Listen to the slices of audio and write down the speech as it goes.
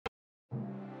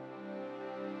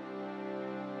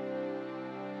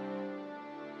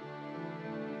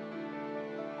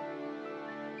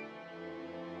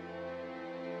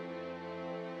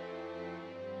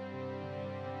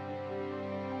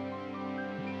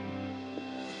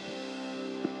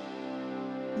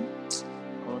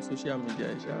on social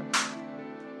media,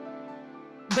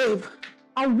 Babe,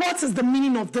 and what is the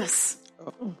meaning of this?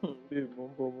 Babe,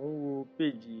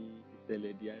 page the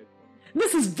iPhone.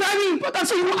 This is very important,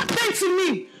 so you attend to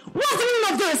me. What's the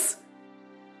meaning of this?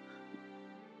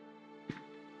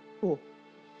 Oh.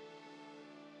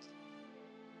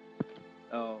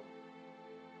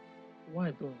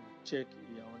 Why don't check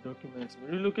our documents,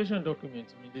 relocation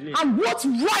documents immediately? And what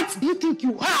right do you think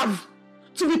you have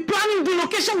to be planning the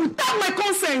location without my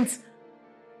consent?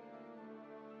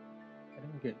 I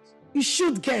don't get. You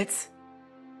should get.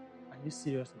 Are you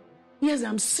serious now? Yes,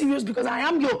 I'm serious because I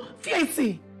am your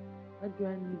fiancé. Why do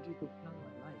I need you to plan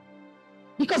my life?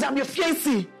 Because I'm your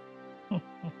fiancé.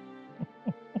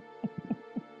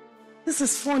 This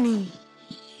is funny.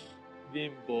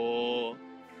 Bimbo,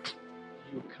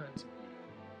 you can't be.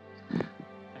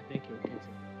 I think you're getting it.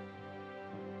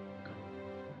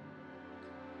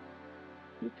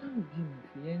 You can't be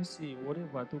my fiancé,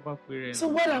 whatever Toba parents. So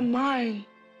what am I?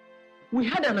 We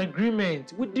had an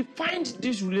agreement. We defined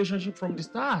this relationship from the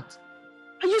start.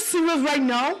 Are you serious right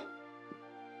now?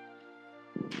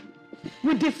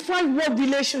 We defined what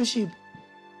relationship?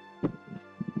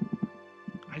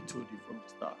 I told you from the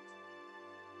start.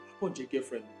 I want your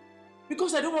girlfriend.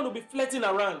 Because I don't want to be flirting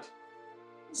around.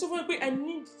 So I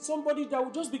need somebody that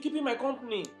will just be keeping my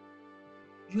company.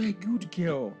 You're a good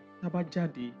girl. Taba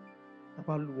Jadi,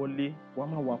 Taba Luwole,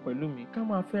 Wama Wapelumi.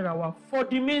 Come on, Ferawa. For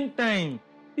the meantime,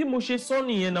 for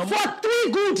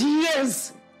 3 good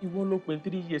years. You won't look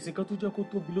 3 years. You got to just go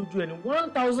to below you and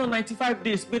 1,095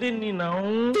 days.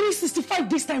 365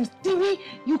 days times 3.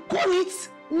 You call it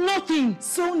nothing.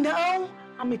 So now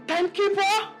I'm a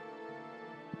timekeeper.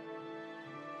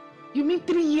 You mean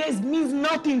 3 years means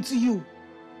nothing to you?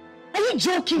 Are you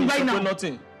joking right now?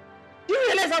 Nothing. Do you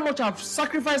realize how much I've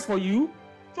sacrificed for you?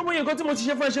 So when you got too much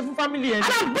chef for family and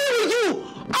I've been with you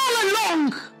all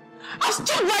along. I've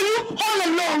stood by you all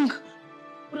along.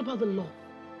 What about the love,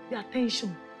 the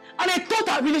attention? And I thought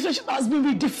our relationship has been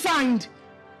redefined.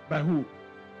 By who?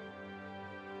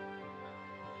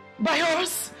 By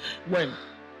us. When?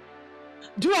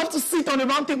 Do you have to sit on the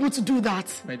round table to do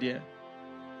that? My dear,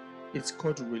 it's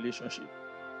called a relationship.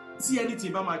 See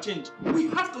anything about my change? We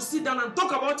have to sit down and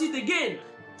talk about it again.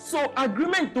 So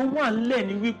agreement to one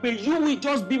learning we pay. You will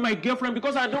just be my girlfriend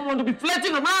because I don't want to be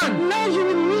flirting around. Now you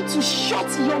will need to shut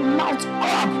your mouth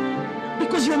up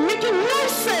because you're making no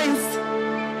sense.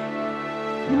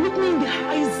 You look me in the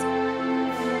eyes.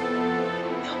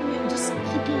 Tell me I'm just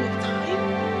keeping your time.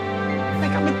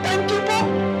 Like I'm a timekeeper.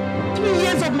 3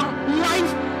 years of my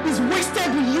life is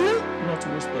wasted with you. Not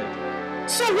wasted.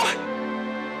 So what?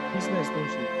 Business, don't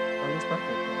you? I will start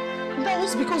talking. And that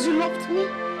was because you loved me.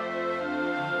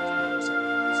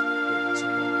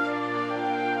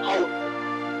 Oh,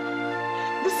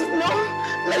 this is not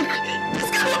like this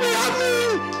cannot be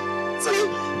happening. So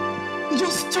you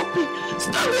just stop it.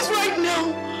 Stop this right now.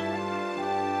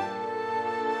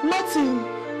 Nothing.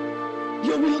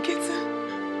 You're relocating.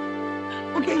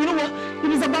 Okay, you know what?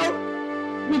 It is about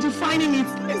redefining it.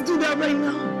 Let's do that right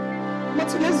now.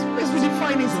 Martin, let's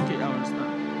redefine it. It's okay, I understand.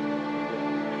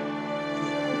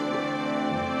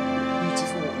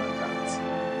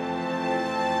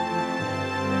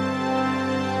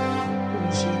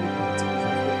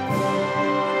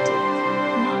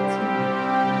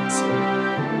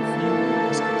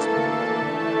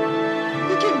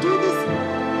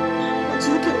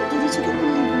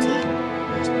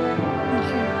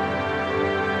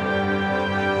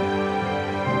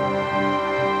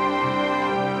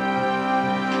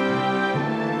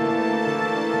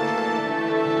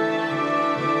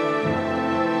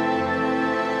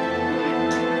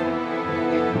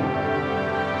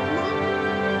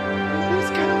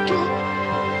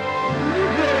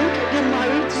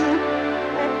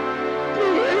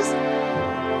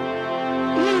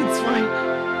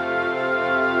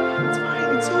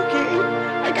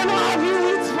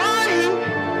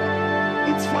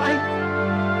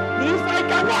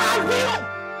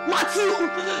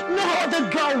 No other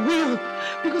girl will,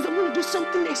 because I'm going to do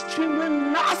something extremely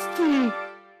nasty, and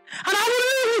I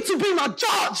will need to be my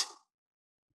judge.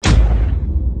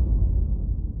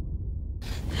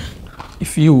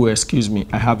 If you will excuse me,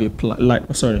 I have a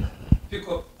plan. Sorry. Pick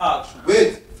up action.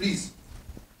 Wait, please.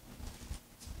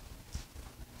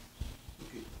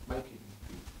 Okay, Mike.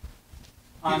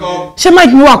 Pick up. She might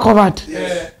be covered.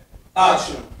 Yeah.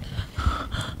 Action.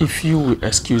 If you will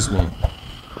excuse me,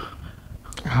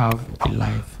 I have a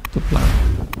life to plan.